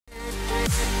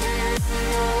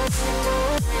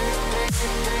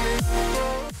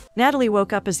Natalie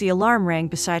woke up as the alarm rang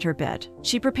beside her bed.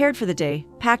 She prepared for the day,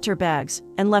 packed her bags,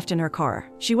 and left in her car.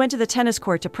 She went to the tennis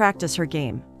court to practice her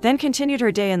game, then continued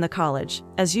her day in the college,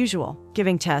 as usual,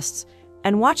 giving tests,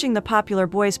 and watching the popular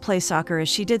boys play soccer as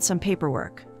she did some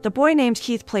paperwork. The boy named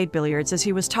Keith played billiards as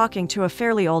he was talking to a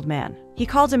fairly old man. He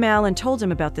called him Al and told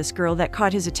him about this girl that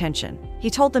caught his attention.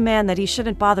 He told the man that he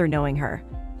shouldn't bother knowing her,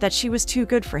 that she was too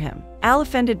good for him. Al,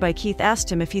 offended by Keith, asked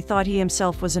him if he thought he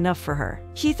himself was enough for her.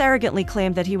 Keith arrogantly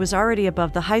claimed that he was already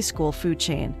above the high school food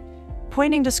chain,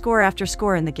 pointing to score after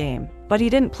score in the game, but he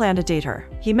didn't plan to date her.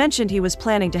 He mentioned he was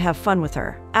planning to have fun with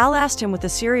her. Al asked him with a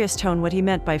serious tone what he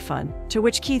meant by fun, to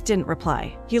which Keith didn't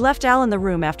reply. He left Al in the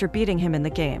room after beating him in the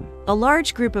game. A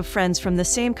large group of friends from the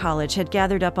same college had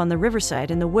gathered up on the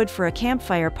riverside in the wood for a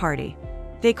campfire party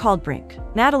they called Brink.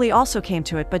 Natalie also came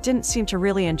to it but didn't seem to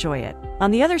really enjoy it.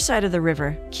 On the other side of the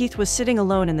river, Keith was sitting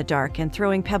alone in the dark and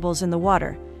throwing pebbles in the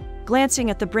water, glancing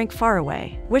at the brink far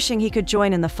away, wishing he could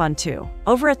join in the fun too.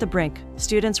 Over at the brink,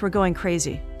 students were going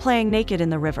crazy, playing naked in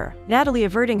the river. Natalie,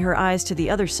 averting her eyes to the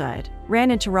other side,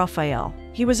 ran into Raphael.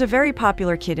 He was a very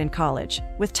popular kid in college,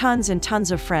 with tons and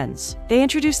tons of friends. They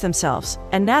introduced themselves,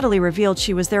 and Natalie revealed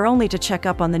she was there only to check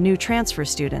up on the new transfer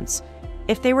students,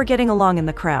 if they were getting along in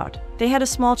the crowd. They had a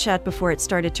small chat before it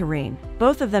started to rain.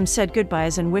 Both of them said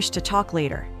goodbyes and wished to talk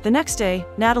later. The next day,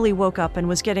 Natalie woke up and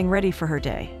was getting ready for her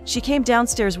day. She came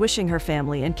downstairs wishing her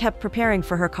family and kept preparing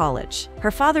for her college. Her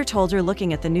father told her,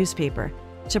 looking at the newspaper,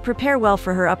 to prepare well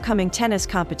for her upcoming tennis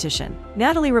competition.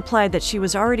 Natalie replied that she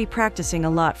was already practicing a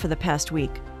lot for the past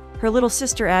week, her little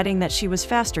sister adding that she was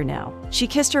faster now. She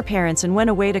kissed her parents and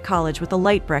went away to college with a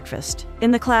light breakfast.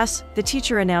 In the class, the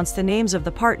teacher announced the names of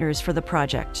the partners for the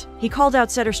project. He called out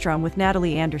Zetterstrom with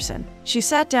Natalie Anderson. She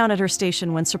sat down at her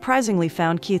station when surprisingly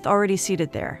found Keith already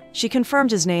seated there. She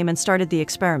confirmed his name and started the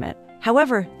experiment.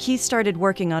 However, Keith started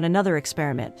working on another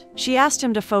experiment. She asked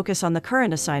him to focus on the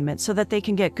current assignment so that they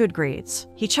can get good grades.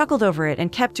 He chuckled over it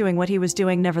and kept doing what he was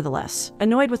doing nevertheless.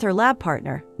 Annoyed with her lab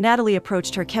partner, Natalie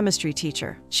approached her chemistry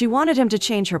teacher. She wanted him to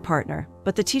change her partner,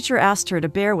 but the teacher asked her to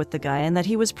bear with the guy and that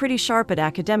he was pretty sharp at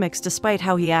academics despite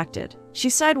how he acted. She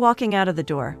sighed walking out of the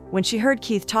door when she heard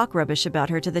Keith talk rubbish about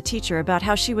her to the teacher about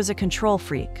how she was a control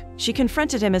freak. She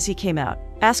confronted him as he came out,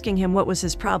 asking him what was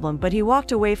his problem, but he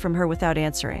walked away from her without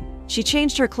answering. She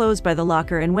changed her clothes by the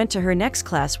locker and went to her next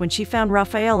class when she found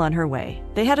Raphael on her way.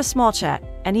 They had a small chat,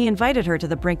 and he invited her to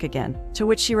the brink again, to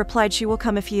which she replied she will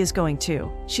come if he is going too.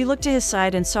 She looked to his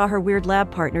side and saw her weird lab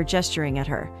partner gesturing at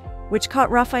her, which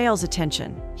caught Raphael's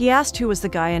attention. He asked who was the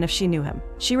guy and if she knew him.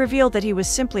 She revealed that he was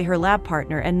simply her lab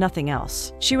partner and nothing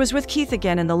else. She was with Keith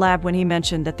again in the lab when he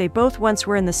mentioned that they both once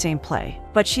were in the same play,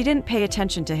 but she didn't pay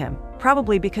attention to him,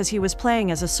 probably because he was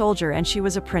playing as a soldier and she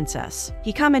was a princess.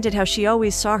 He commented how she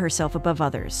always saw herself above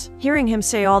others. Hearing him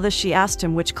say all this, she asked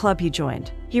him which club he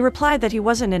joined. He replied that he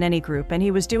wasn't in any group and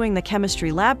he was doing the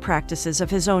chemistry lab practices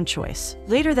of his own choice.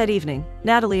 Later that evening,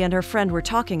 Natalie and her friend were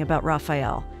talking about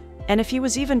Raphael, and if he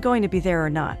was even going to be there or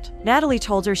not. Natalie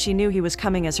told her she knew he was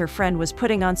coming as her friend was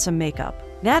putting on some makeup.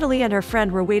 Natalie and her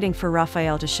friend were waiting for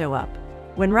Raphael to show up,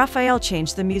 when Raphael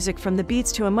changed the music from the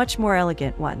beats to a much more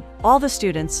elegant one. All the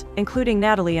students, including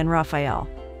Natalie and Raphael,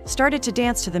 started to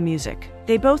dance to the music.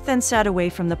 They both then sat away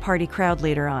from the party crowd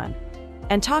later on,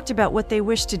 and talked about what they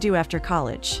wished to do after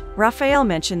college. Raphael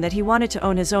mentioned that he wanted to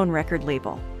own his own record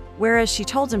label, whereas she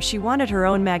told him she wanted her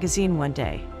own magazine one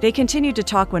day. They continued to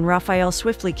talk when Raphael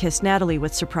swiftly kissed Natalie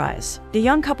with surprise. The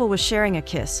young couple was sharing a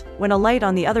kiss when a light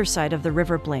on the other side of the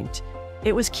river blinked.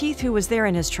 It was Keith who was there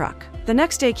in his truck. The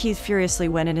next day, Keith furiously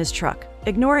went in his truck,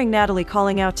 ignoring Natalie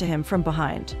calling out to him from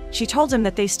behind. She told him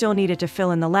that they still needed to fill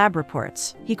in the lab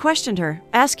reports. He questioned her,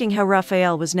 asking how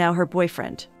Raphael was now her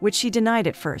boyfriend, which she denied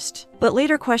at first, but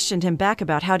later questioned him back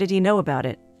about how did he know about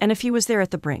it, and if he was there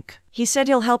at the brink. He said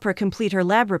he'll help her complete her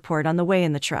lab report on the way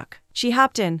in the truck. She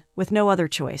hopped in, with no other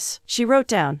choice. She wrote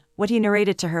down what he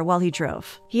narrated to her while he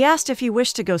drove. He asked if he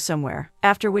wished to go somewhere,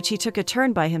 after which he took a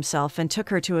turn by himself and took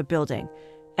her to a building,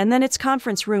 and then its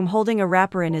conference room, holding a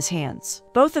wrapper in his hands.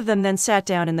 Both of them then sat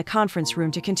down in the conference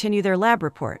room to continue their lab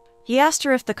report. He asked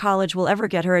her if the college will ever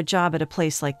get her a job at a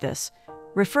place like this,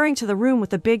 referring to the room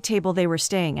with the big table they were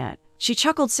staying at. She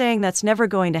chuckled, saying that's never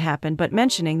going to happen, but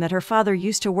mentioning that her father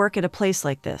used to work at a place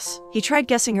like this. He tried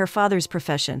guessing her father's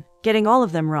profession, getting all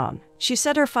of them wrong. She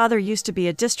said her father used to be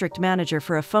a district manager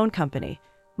for a phone company,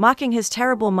 mocking his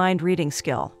terrible mind-reading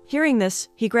skill. Hearing this,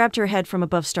 he grabbed her head from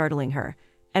above, startling her,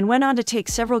 and went on to take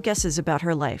several guesses about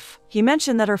her life. He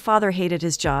mentioned that her father hated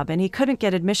his job and he couldn't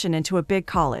get admission into a big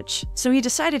college, so he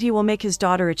decided he will make his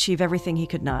daughter achieve everything he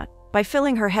could not. by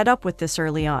filling her head up with this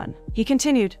early on. He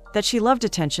continued that she loved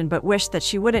attention but wished that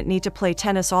she wouldn't need to play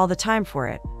tennis all the time for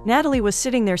it. Natalie was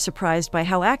sitting there surprised by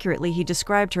how accurately he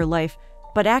described her life,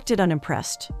 but acted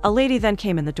unimpressed. A lady then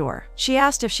came in the door. She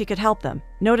asked if she could help them,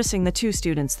 noticing the two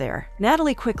students there.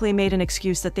 Natalie quickly made an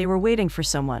excuse that they were waiting for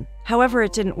someone. However,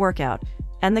 it didn't work out,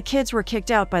 and the kids were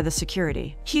kicked out by the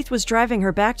security. Keith was driving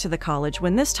her back to the college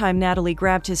when this time Natalie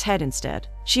grabbed his head instead.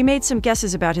 She made some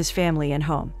guesses about his family and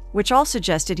home, which all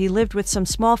suggested he lived with some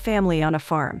small family on a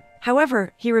farm.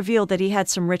 However, he revealed that he had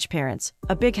some rich parents,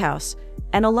 a big house,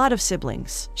 and a lot of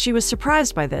siblings. She was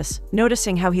surprised by this,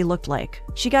 noticing how he looked like.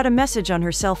 She got a message on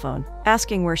her cell phone,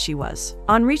 asking where she was.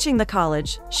 On reaching the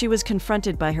college, she was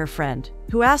confronted by her friend,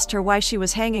 who asked her why she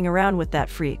was hanging around with that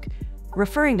freak,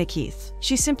 referring to Keith.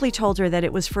 She simply told her that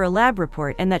it was for a lab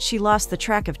report and that she lost the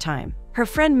track of time. Her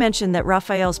friend mentioned that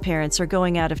Raphael's parents are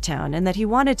going out of town and that he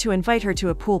wanted to invite her to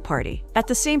a pool party. At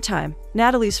the same time,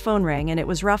 Natalie's phone rang and it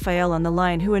was Raphael on the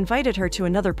line who invited her to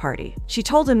another party. She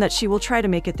told him that she will try to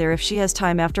make it there if she has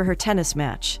time after her tennis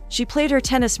match. She played her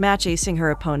tennis match acing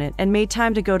her opponent and made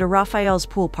time to go to Raphael's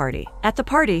pool party. At the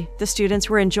party, the students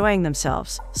were enjoying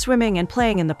themselves, swimming and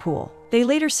playing in the pool. They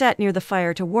later sat near the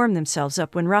fire to warm themselves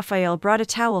up when Raphael brought a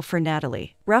towel for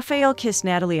Natalie. Raphael kissed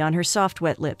Natalie on her soft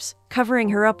wet lips, covering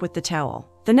her up with the towel.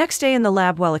 The next day in the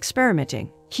lab while experimenting,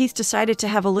 Keith decided to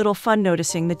have a little fun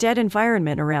noticing the dead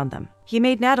environment around them. He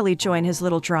made Natalie join his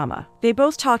little drama. They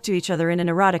both talked to each other in an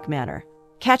erotic manner,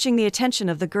 catching the attention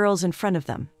of the girls in front of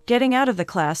them. Getting out of the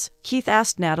class, Keith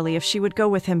asked Natalie if she would go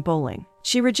with him bowling.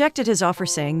 She rejected his offer,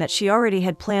 saying that she already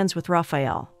had plans with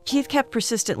Raphael. Keith kept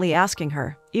persistently asking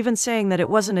her, even saying that it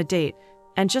wasn't a date,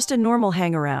 and just a normal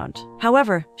hang-around.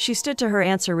 However, she stood to her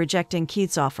answer, rejecting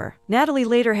Keith's offer. Natalie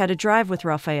later had a drive with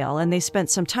Raphael and they spent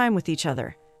some time with each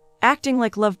other, acting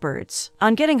like lovebirds.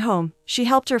 On getting home, she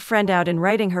helped her friend out in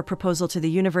writing her proposal to the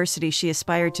university she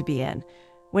aspired to be in,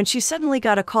 when she suddenly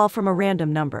got a call from a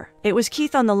random number. It was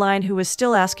Keith on the line, who was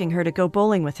still asking her to go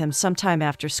bowling with him sometime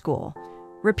after school,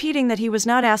 repeating that he was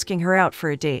not asking her out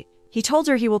for a date. He told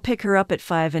her he will pick her up at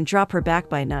 5 and drop her back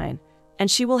by 9,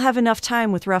 and she will have enough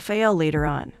time with Raphael later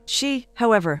on. She,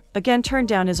 however, again turned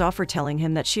down his offer, telling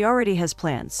him that she already has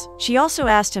plans. She also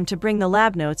asked him to bring the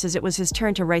lab notes as it was his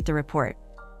turn to write the report,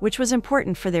 which was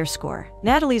important for their score.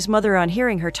 Natalie's mother, on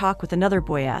hearing her talk with another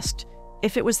boy, asked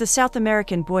if it was the South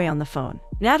American boy on the phone.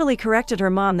 Natalie corrected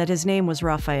her mom that his name was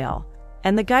Raphael,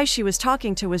 and the guy she was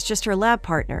talking to was just her lab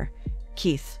partner,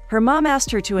 Keith. Her mom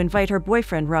asked her to invite her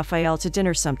boyfriend Raphael to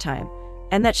dinner sometime,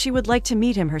 and that she would like to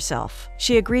meet him herself.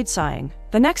 She agreed, sighing.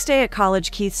 The next day at college,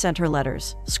 Keith sent her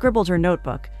letters, scribbled her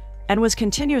notebook, and was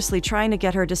continuously trying to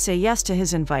get her to say yes to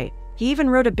his invite. He even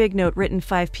wrote a big note written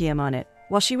 5 p.m. on it,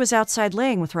 while she was outside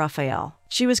laying with Raphael.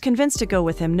 She was convinced to go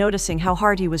with him, noticing how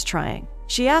hard he was trying.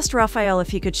 She asked Raphael if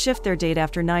he could shift their date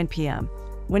after 9 p.m.,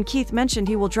 when Keith mentioned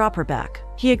he will drop her back.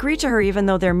 He agreed to her even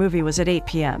though their movie was at 8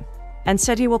 p.m., and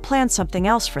said he will plan something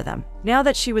else for them. Now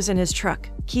that she was in his truck,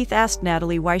 Keith asked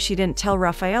Natalie why she didn't tell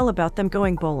Raphael about them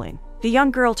going bowling. The young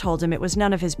girl told him it was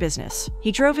none of his business.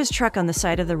 He drove his truck on the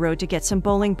side of the road to get some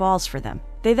bowling balls for them.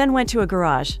 They then went to a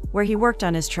garage, where he worked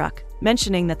on his truck,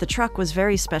 mentioning that the truck was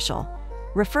very special,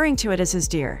 referring to it as his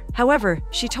dear. However,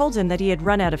 she told him that he had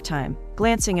run out of time,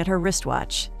 glancing at her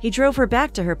wristwatch. He drove her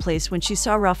back to her place when she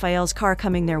saw Raphael's car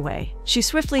coming their way. She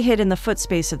swiftly hid in the foot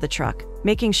space of the truck,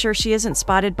 making sure she isn't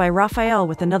spotted by Raphael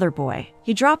with another boy.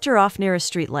 He dropped her off near a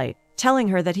street light, telling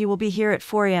her that he will be here at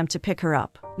 4 a.m. to pick her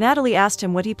up. Natalie asked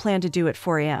him what he planned to do at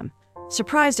 4 a.m.,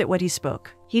 surprised at what he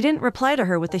spoke. He didn't reply to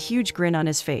her with a huge grin on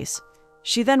his face.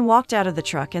 She then walked out of the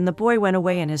truck and the boy went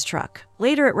away in his truck.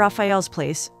 Later at Raphael's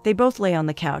place, they both lay on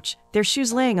the couch, their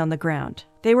shoes laying on the ground.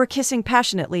 They were kissing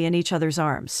passionately in each other's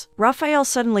arms. Raphael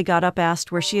suddenly got up,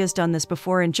 asked where she has done this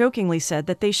before, and jokingly said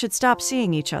that they should stop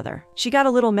seeing each other. She got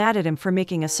a little mad at him for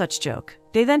making a such joke.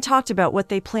 They then talked about what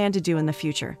they planned to do in the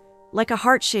future, like a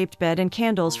heart-shaped bed and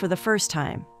candles for the first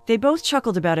time. They both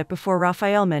chuckled about it before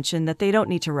Raphael mentioned that they don't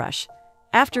need to rush,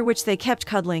 after which they kept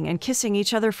cuddling and kissing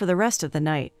each other for the rest of the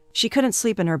night. She couldn't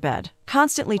sleep in her bed,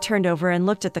 constantly turned over and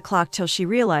looked at the clock till she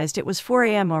realized it was 4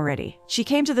 a.m. already. She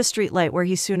came to the street light where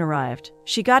he soon arrived.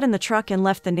 She got in the truck and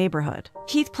left the neighborhood.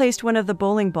 Keith placed one of the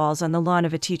bowling balls on the lawn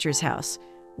of a teacher's house,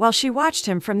 while she watched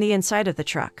him from the inside of the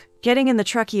truck. Getting in the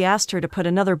truck, he asked her to put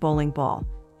another bowling ball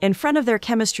in front of their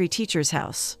chemistry teacher's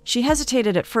house. She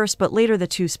hesitated at first, but later the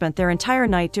two spent their entire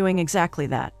night doing exactly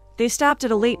that. They stopped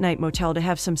at a late-night motel to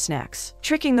have some snacks,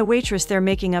 tricking the waitress there,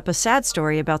 making up a sad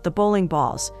story about the bowling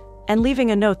balls, and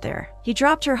leaving a note there. He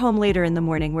dropped her home later in the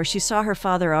morning, where she saw her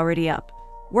father already up,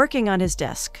 working on his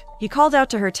desk. He called out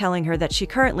to her, telling her that she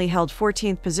currently held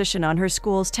 14th position on her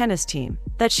school's tennis team,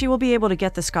 that she will be able to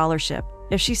get the scholarship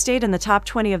if she stayed in the top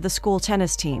 20 of the school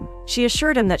tennis team. She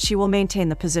assured him that she will maintain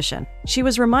the position. She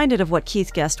was reminded of what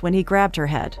Keith guessed when he grabbed her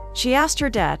head. She asked her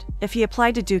dad if he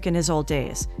applied to Duke in his old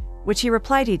days, which he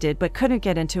replied he did but couldn't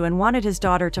get into, and wanted his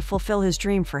daughter to fulfill his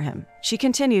dream for him. She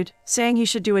continued, saying he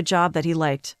should do a job that he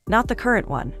liked, not the current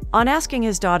one. On asking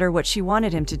his daughter what she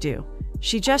wanted him to do,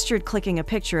 she gestured, clicking a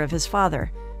picture of his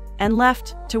father, and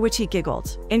left, to which he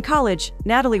giggled. In college,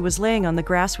 Natalie was laying on the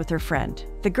grass with her friend.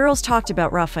 The girls talked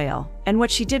about Raphael and what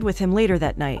she did with him later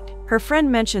that night. Her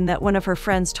friend mentioned that one of her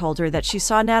friends told her that she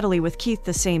saw Natalie with Keith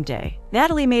the same day.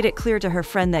 Natalie made it clear to her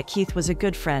friend that Keith was a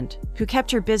good friend who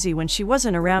kept her busy when she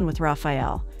wasn't around with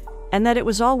Raphael, and that it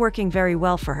was all working very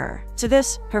well for her. To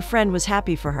this, her friend was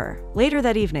happy for her. Later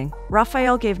that evening,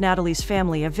 Raphael gave Natalie's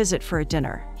family a visit for a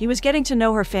dinner. He was getting to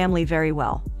know her family very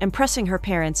well, impressing her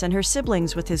parents and her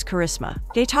siblings with his charisma.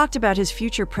 They talked about his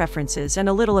future preferences and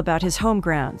a little about his home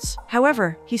grounds.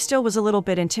 However, he still was a little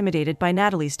bit intimidated by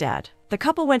Natalie's dad. The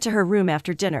couple went to her room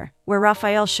after dinner, where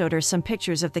Raphael showed her some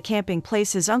pictures of the camping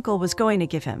place his uncle was going to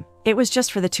give him. It was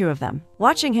just for the two of them.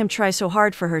 Watching him try so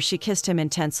hard for her, she kissed him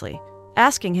intensely,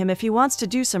 asking him if he wants to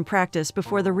do some practice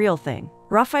before the real thing.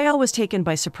 Raphael was taken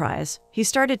by surprise. He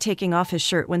started taking off his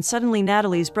shirt when suddenly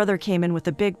Natalie's brother came in with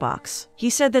a big box. He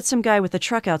said that some guy with a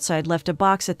truck outside left a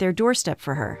box at their doorstep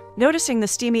for her. Noticing the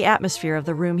steamy atmosphere of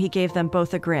the room, he gave them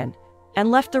both a grin and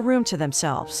left the room to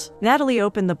themselves. Natalie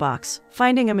opened the box,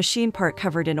 finding a machine part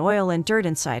covered in oil and dirt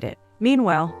inside it.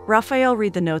 Meanwhile, Raphael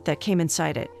read the note that came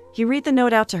inside it. He read the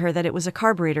note out to her that it was a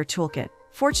carburetor toolkit.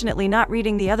 Fortunately, not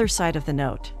reading the other side of the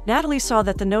note, Natalie saw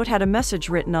that the note had a message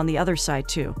written on the other side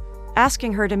too,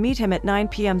 asking her to meet him at 9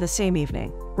 p.m. the same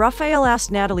evening. Raphael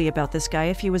asked Natalie about this guy,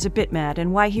 if he was a bit mad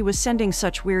and why he was sending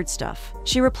such weird stuff.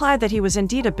 She replied that he was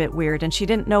indeed a bit weird and she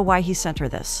didn't know why he sent her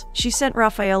this. She sent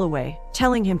Raphael away,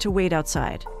 telling him to wait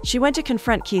outside. She went to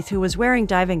confront Keith, who was wearing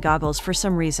diving goggles for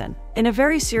some reason. In a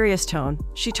very serious tone,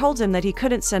 she told him that he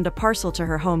couldn't send a parcel to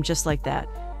her home just like that,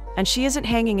 and she isn't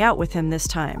hanging out with him this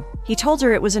time. He told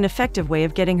her it was an effective way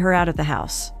of getting her out of the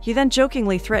house. He then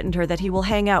jokingly threatened her that he will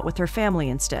hang out with her family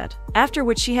instead, after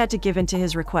which she had to give in to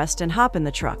his request and hop in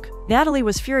the truck. Natalie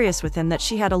was furious with him that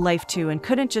she had a life too and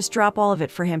couldn't just drop all of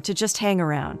it for him to just hang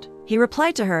around. He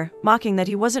replied to her, mocking that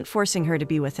he wasn't forcing her to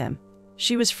be with him.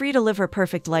 She was free to live her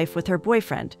perfect life with her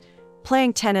boyfriend,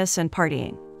 playing tennis and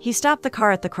partying. He stopped the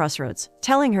car at the crossroads,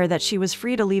 telling her that she was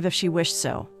free to leave if she wished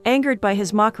so. Angered by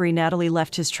his mockery, Natalie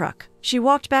left his truck. She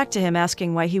walked back to him,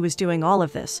 asking why he was doing all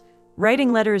of this,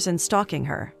 writing letters and stalking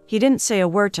her. He didn't say a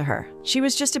word to her. She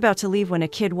was just about to leave when a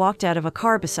kid walked out of a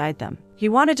car beside them. He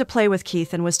wanted to play with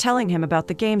Keith and was telling him about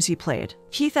the games he played.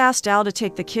 Keith asked Al to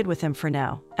take the kid with him for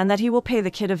now, and that he will pay the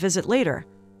kid a visit later,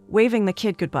 waving the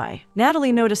kid goodbye.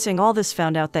 Natalie, noticing all this,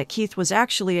 found out that Keith was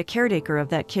actually a caretaker of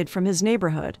that kid from his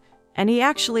neighborhood, and he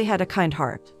actually had a kind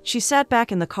heart. She sat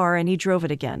back in the car and he drove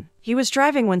it again. He was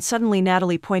driving when suddenly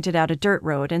Natalie pointed out a dirt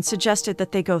road and suggested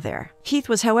that they go there. Keith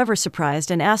was however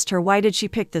surprised and asked her why did she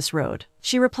pick this road.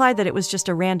 She replied that it was just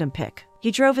a random pick.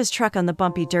 He drove his truck on the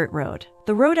bumpy dirt road.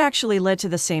 The road actually led to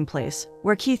the same place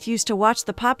where Keith used to watch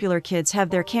the popular kids have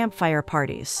their campfire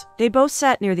parties. They both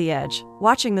sat near the edge,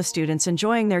 watching the students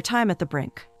enjoying their time at the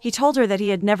brink. He told her that he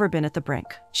had never been at the brink.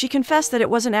 She confessed that it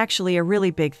wasn't actually a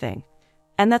really big thing,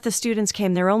 and that the students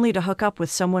came there only to hook up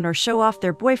with someone or show off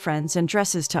their boyfriends and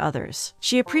dresses to others.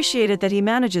 She appreciated that he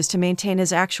manages to maintain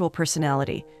his actual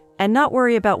personality and not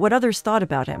worry about what others thought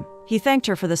about him. He thanked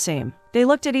her for the same. They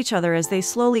looked at each other as they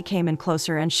slowly came in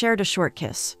closer and shared a short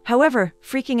kiss. However,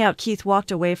 freaking out, Keith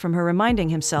walked away from her, reminding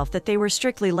himself that they were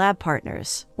strictly lab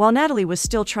partners, while Natalie was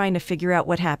still trying to figure out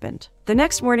what happened. The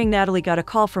next morning, Natalie got a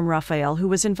call from Raphael, who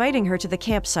was inviting her to the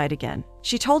campsite again.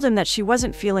 She told him that she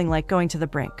wasn't feeling like going to the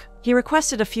brink. He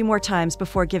requested a few more times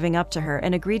before giving up to her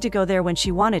and agreed to go there when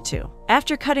she wanted to.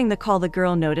 After cutting the call, the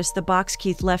girl noticed the box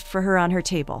Keith left for her on her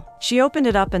table. She opened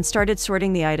it up and started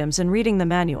sorting the items and reading the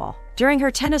manual. During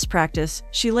her tennis practice,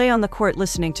 she lay on the court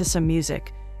listening to some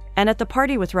music, and at the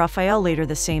party with Raphael later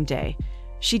the same day,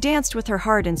 she danced with her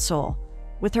heart and soul,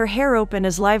 with her hair open,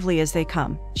 as lively as they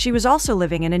come. She was also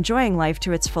living and enjoying life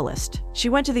to its fullest. She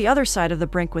went to the other side of the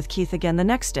brink with Keith again the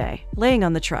next day. Laying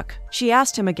on the truck, she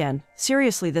asked him again,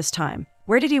 seriously this time,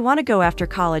 where did he want to go after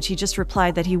college. He just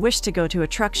replied that he wished to go to a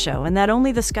truck show and that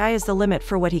only the sky is the limit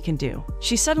for what he can do.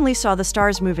 She suddenly saw the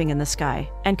stars moving in the sky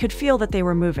and could feel that they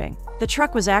were moving. The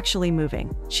truck was actually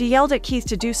moving. She yelled at Keith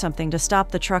to do something to stop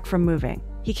the truck from moving.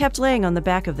 He kept laying on the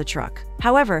back of the truck.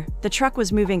 However, the truck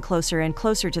was moving closer and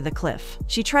closer to the cliff.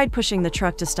 She tried pushing the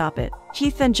truck to stop it.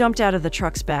 Keith then jumped out of the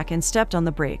truck's back and stepped on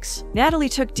the brakes. Natalie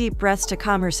took deep breaths to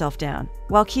calm herself down,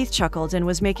 while Keith chuckled and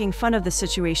was making fun of the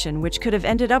situation, which could have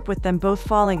ended up with them both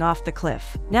falling off the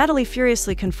cliff. Natalie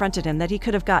furiously confronted him that he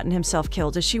could have gotten himself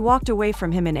killed as she walked away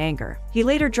from him in anger. He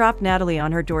later dropped Natalie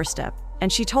on her doorstep,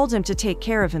 and she told him to take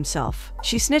care of himself.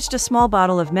 She snitched a small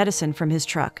bottle of medicine from his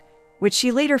truck, which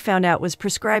she later found out was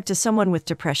prescribed to someone with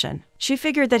depression. She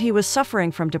figured that he was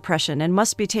suffering from depression and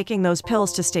must be taking those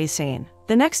pills to stay sane.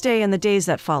 The next day and the days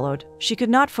that followed, she could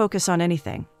not focus on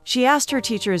anything. She asked her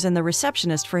teachers and the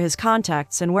receptionist for his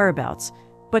contacts and whereabouts,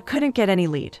 but couldn't get any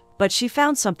lead. But she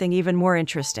found something even more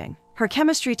interesting. Her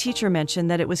chemistry teacher mentioned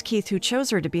that it was Keith who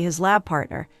chose her to be his lab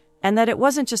partner, and that it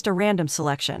wasn't just a random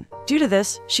selection. Due to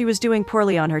this, she was doing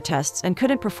poorly on her tests and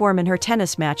couldn't perform in her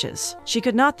tennis matches. She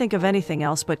could not think of anything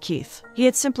else but Keith. He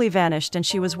had simply vanished and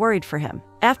she was worried for him.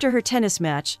 After her tennis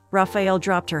match, Raphael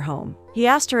dropped her home. He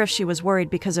asked her if she was worried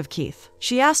because of Keith.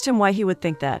 She asked him why he would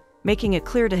think that, making it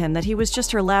clear to him that he was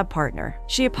just her lab partner.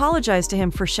 She apologized to him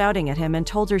for shouting at him and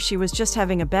told her she was just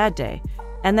having a bad day,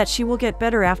 and that she will get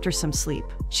better after some sleep.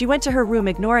 She went to her room,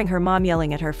 ignoring her mom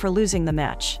yelling at her for losing the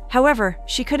match. However,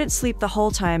 she couldn't sleep the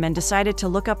whole time and decided to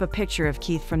look up a picture of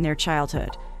Keith from their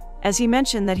childhood, as he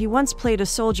mentioned that he once played a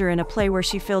soldier in a play where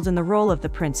she filled in the role of the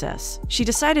princess. She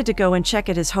decided to go and check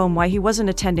at his home why he wasn't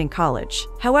attending college.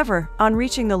 However, on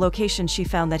reaching the location, she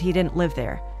found that he didn't live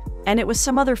there, and it was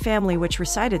some other family which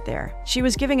resided there. She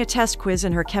was giving a test quiz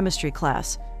in her chemistry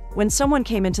class when someone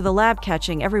came into the lab,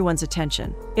 catching everyone's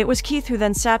attention. It was Keith, who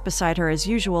then sat beside her as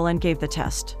usual and gave the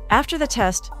test. After the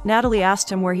test, Natalie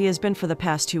asked him where he has been for the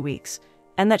past 2 weeks,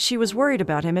 and that she was worried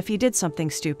about him if he did something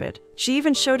stupid. She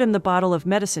even showed him the bottle of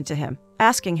medicine to him,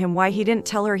 asking him why he didn't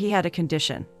tell her he had a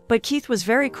condition. But Keith was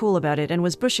very cool about it and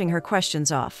was brushing her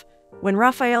questions off when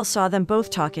Raphael saw them both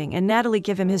talking and Natalie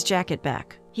give him his jacket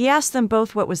back. He asked them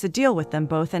both what was the deal with them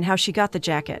both and how she got the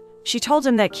jacket. She told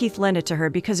him that Keith lent it to her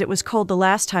because it was cold the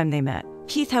last time they met.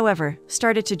 Keith, however,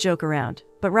 started to joke around,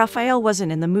 but Raphael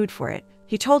wasn't in the mood for it.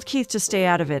 He told Keith to stay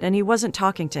out of it and he wasn't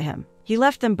talking to him. He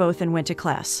left them both and went to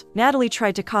class. Natalie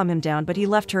tried to calm him down, but he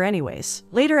left her anyways.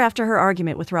 Later, after her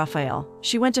argument with Raphael,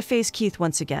 she went to face Keith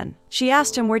once again. She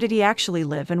asked him where did he actually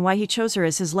live and why he chose her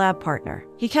as his lab partner.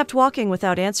 He kept walking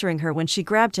without answering her when she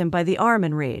grabbed him by the arm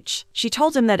in rage. She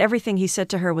told him that everything he said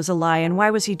to her was a lie and why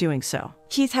was he doing so.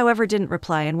 Keith, however, didn't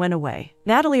reply and went away.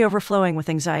 Natalie, overflowing with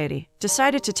anxiety,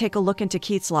 decided to take a look into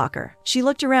Keith's locker. She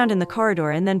looked around in the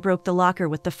corridor and then broke the locker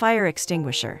with the fire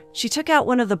extinguisher. She took out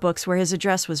one of the books where his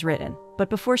address was written, but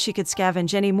before she could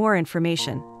scavenge any more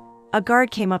information, a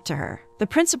guard came up to her. The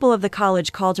principal of the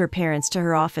college called her parents to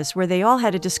her office, where they all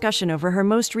had a discussion over her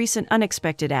most recent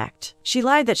unexpected act. She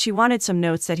lied that she wanted some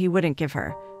notes that he wouldn't give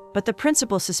her, but the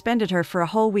principal suspended her for a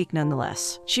whole week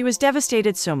nonetheless. She was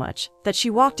devastated so much that she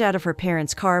walked out of her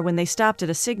parents' car when they stopped at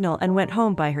a signal and went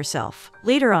home by herself.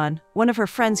 Later on, one of her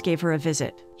friends gave her a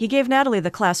visit. He gave Natalie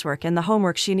the classwork and the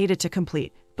homework she needed to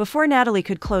complete. Before Natalie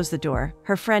could close the door,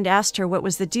 her friend asked her what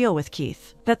was the deal with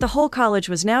Keith, that the whole college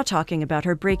was now talking about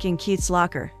her breaking Keith's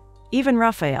locker, even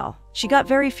Raphael. She got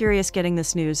very furious getting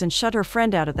this news and shut her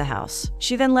friend out of the house.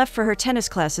 She then left for her tennis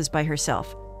classes by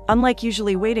herself, unlike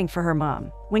usually waiting for her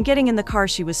mom. When getting in the car,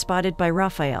 she was spotted by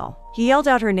Raphael. He yelled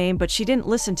out her name, but she didn't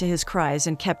listen to his cries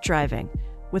and kept driving,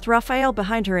 with Raphael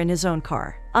behind her in his own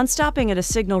car. On stopping at a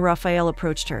signal, Raphael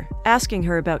approached her, asking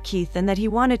her about Keith and that he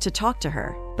wanted to talk to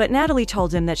her. But Natalie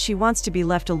told him that she wants to be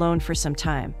left alone for some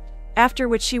time, after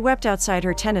which she wept outside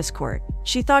her tennis court.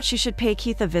 She thought she should pay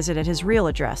Keith a visit at his real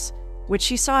address, which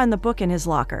she saw in the book in his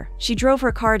locker. She drove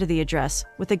her car to the address,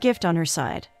 with a gift on her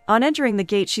side. On entering the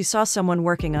gate, she saw someone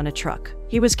working on a truck.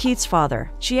 He was Keith's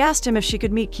father. She asked him if she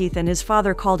could meet Keith, and his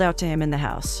father called out to him in the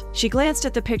house. She glanced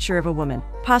at the picture of a woman,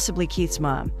 possibly Keith's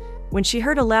mom, when she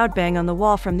heard a loud bang on the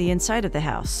wall from the inside of the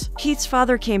house. Keith's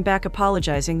father came back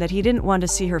apologizing that he didn't want to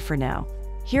see her for now.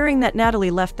 Hearing that Natalie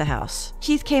left the house,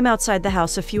 Keith came outside the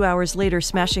house a few hours later,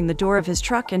 smashing the door of his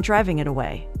truck and driving it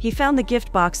away. He found the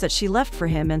gift box that she left for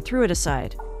him and threw it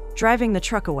aside, driving the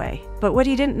truck away. But what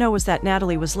he didn't know was that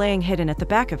Natalie was laying hidden at the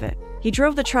back of it. He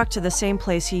drove the truck to the same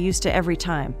place he used to every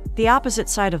time, the opposite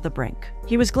side of the brink.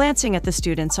 He was glancing at the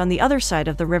students on the other side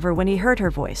of the river when he heard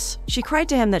her voice. She cried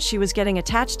to him that she was getting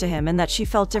attached to him and that she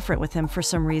felt different with him for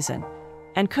some reason,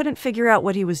 and couldn't figure out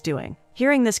what he was doing.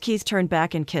 Hearing this, Keith turned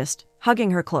back and kissed,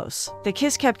 hugging her close. The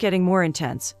kiss kept getting more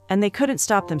intense, and they couldn't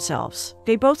stop themselves.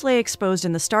 They both lay exposed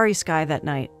in the starry sky that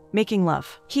night, making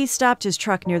love. Keith stopped his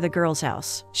truck near the girl's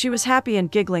house. She was happy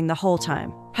and giggling the whole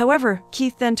time. However,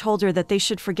 Keith then told her that they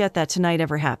should forget that tonight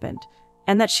ever happened,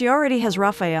 and that she already has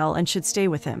Raphael and should stay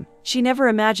with him. She never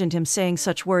imagined him saying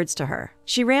such words to her.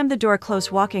 She rammed the door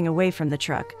close, walking away from the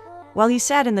truck. While he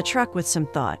sat in the truck with some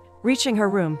thought, reaching her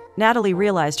room, Natalie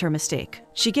realized her mistake.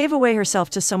 She gave away herself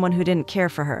to someone who didn't care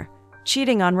for her,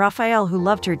 cheating on Raphael, who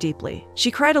loved her deeply.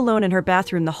 She cried alone in her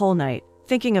bathroom the whole night,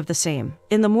 thinking of the same.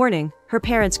 In the morning, her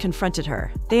parents confronted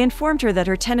her. They informed her that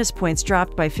her tennis points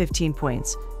dropped by 15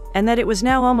 points, and that it was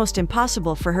now almost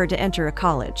impossible for her to enter a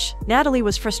college. Natalie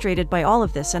was frustrated by all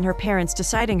of this and her parents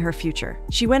deciding her future.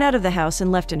 She went out of the house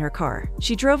and left in her car.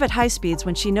 She drove at high speeds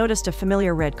when she noticed a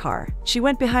familiar red car. She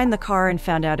went behind the car and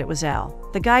found out it was Al,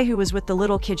 the guy who was with the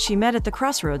little kid she met at the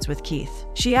crossroads with Keith.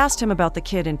 She asked him about the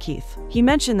kid and Keith. He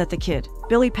mentioned that the kid,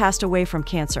 Billy, passed away from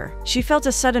cancer. She felt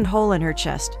a sudden hole in her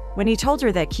chest when he told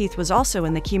her that Keith was also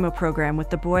in the chemo program with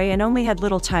the boy and only had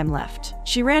little time left.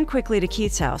 She ran quickly to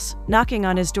Keith's house, knocking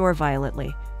on his door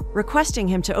violently, requesting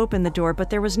him to open the door, but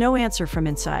there was no answer from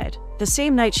inside. The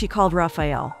same night she called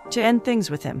Raphael to end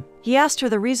things with him. He asked her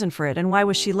the reason for it and why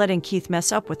was she letting Keith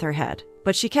mess up with her head,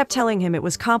 but she kept telling him it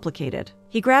was complicated.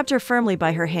 He grabbed her firmly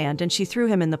by her hand and she threw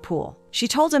him in the pool. She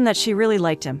told him that she really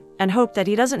liked him and hoped that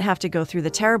he doesn't have to go through the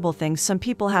terrible things some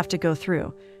people have to go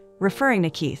through, referring to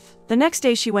Keith. The next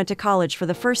day she went to college for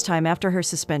the first time after her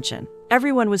suspension.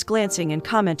 Everyone was glancing and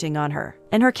commenting on her.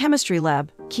 In her chemistry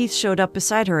lab, Keith showed up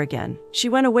beside her again. She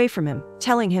went away from him,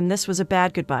 telling him this was a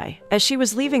bad goodbye. As she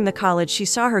was leaving the college, she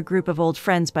saw her group of old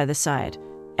friends by the side,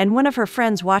 and one of her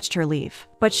friends watched her leave.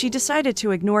 But she decided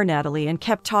to ignore Natalie and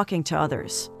kept talking to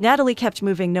others. Natalie kept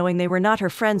moving, knowing they were not her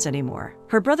friends anymore.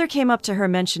 Her brother came up to her,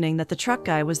 mentioning that the truck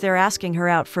guy was there asking her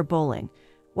out for bowling,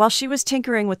 while she was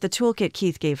tinkering with the toolkit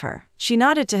Keith gave her. She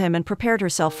nodded to him and prepared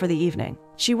herself for the evening.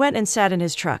 She went and sat in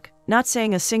his truck, not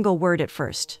saying a single word at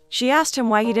first. She asked him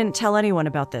why he didn't tell anyone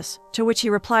about this, to which he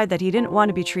replied that he didn't want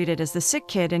to be treated as the sick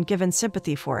kid and given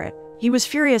sympathy for it. He was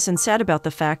furious and sad about the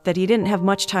fact that he didn't have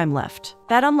much time left,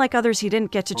 that unlike others he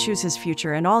didn't get to choose his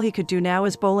future and all he could do now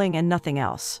is bowling and nothing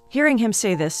else. Hearing him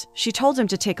say this, she told him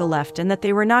to take a left and that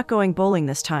they were not going bowling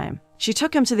this time. She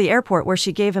took him to the airport where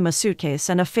she gave him a suitcase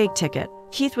and a fake ticket.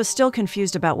 Keith was still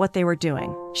confused about what they were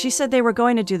doing. She said they were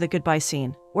going to do the goodbye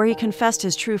scene, where he confessed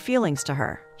his true feelings to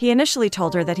her. He initially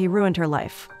told her that he ruined her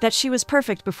life, that she was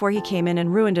perfect before he came in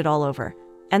and ruined it all over,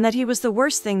 and that he was the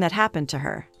worst thing that happened to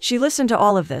her. She listened to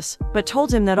all of this, but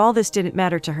told him that all this didn't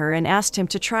matter to her and asked him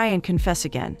to try and confess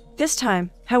again. This time,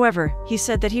 however, he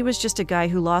said that he was just a guy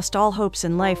who lost all hopes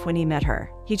in life when he met her.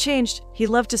 He changed, he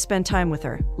loved to spend time with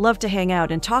her, loved to hang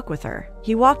out and talk with her.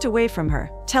 He walked away from her,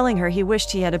 telling her he wished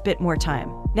he had a bit more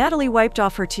time. Natalie wiped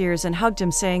off her tears and hugged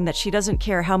him, saying that she doesn't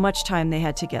care how much time they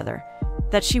had together,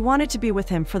 that she wanted to be with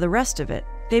him for the rest of it.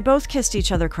 They both kissed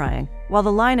each other crying, while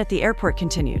the line at the airport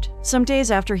continued. Some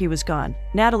days after he was gone,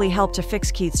 Natalie helped to fix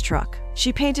Keith's truck.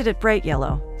 She painted it bright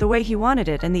yellow, the way he wanted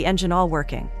it, and the engine all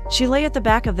working. She lay at the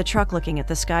back of the truck looking at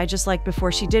the sky just like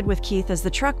before she did with Keith as the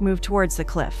truck moved towards the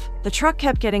cliff. The truck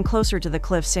kept getting closer to the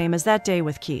cliff, same as that day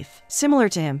with Keith. Similar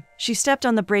to him, she stepped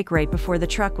on the brake right before the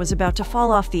truck was about to fall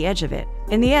off the edge of it.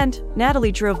 In the end,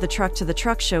 Natalie drove the truck to the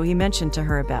truck show he mentioned to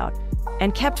her about,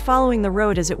 and kept following the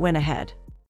road as it went ahead.